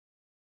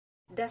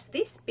Does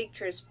these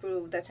pictures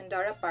prove that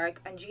Sandara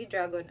Park and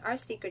G-Dragon are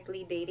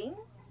secretly dating?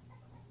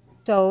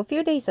 So, a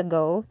few days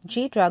ago,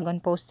 G-Dragon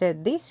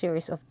posted this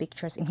series of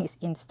pictures in his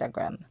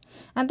Instagram,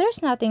 and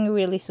there's nothing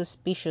really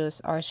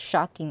suspicious or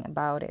shocking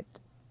about it.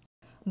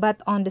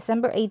 But on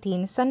December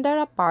 18,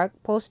 Sandara Park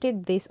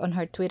posted this on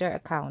her Twitter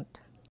account.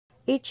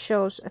 It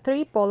shows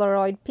three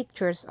Polaroid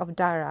pictures of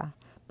Dara,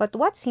 but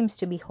what seems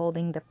to be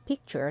holding the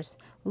pictures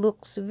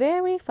looks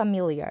very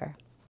familiar.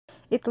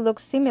 It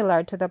looks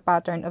similar to the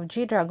pattern of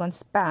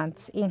G-Dragon's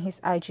pants in his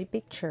IG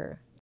picture.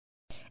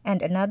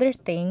 And another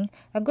thing,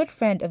 a good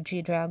friend of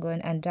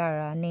G-Dragon and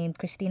Dara named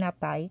Christina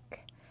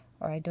Pike,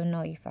 or I don't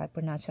know if I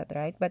pronounced that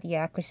right, but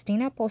yeah,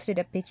 Christina posted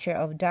a picture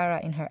of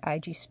Dara in her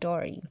IG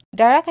story.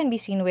 Dara can be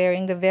seen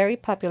wearing the very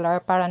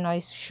popular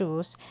Paranoid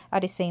shoes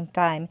at the same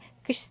time.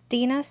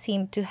 Christina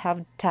seemed to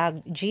have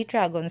tagged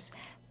G-Dragon's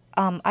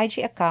IG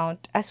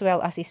account as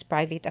well as his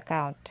private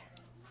account.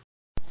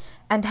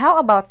 And how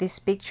about this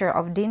picture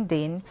of Din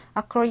Din,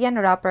 a Korean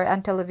rapper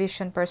and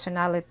television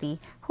personality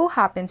who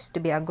happens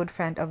to be a good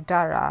friend of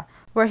Dara,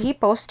 where he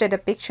posted a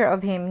picture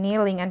of him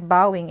kneeling and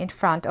bowing in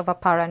front of a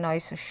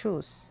Paranoid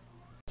shoes.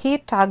 He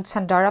tagged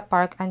Sandara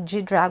Park and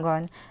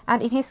G-Dragon,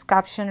 and in his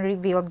caption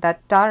revealed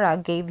that Dara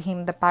gave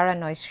him the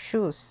Paranoid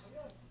shoes.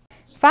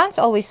 Fans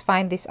always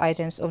find these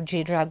items of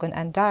G-Dragon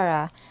and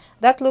Dara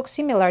that look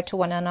similar to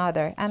one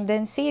another and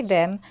then see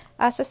them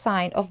as a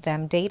sign of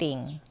them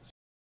dating.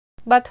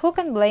 But who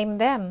can blame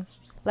them?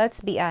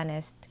 Let's be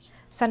honest.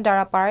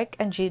 Sandara Park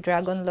and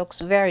G-Dragon looks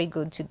very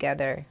good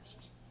together.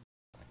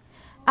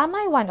 Am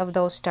I one of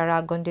those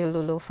Dragon de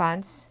Lulu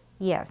fans?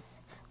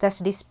 Yes. Does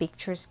these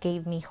pictures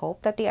give me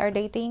hope that they are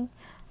dating?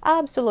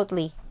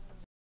 Absolutely.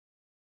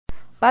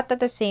 But at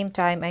the same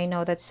time, I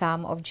know that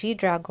some of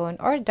G-Dragon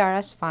or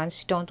Dara's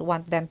fans don't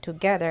want them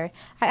together.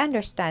 I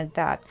understand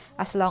that,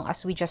 as long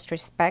as we just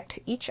respect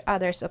each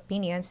other's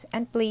opinions,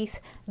 and please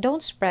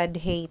don't spread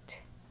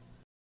hate.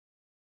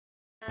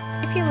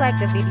 If you like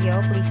the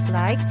video, please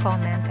like,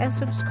 comment, and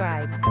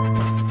subscribe.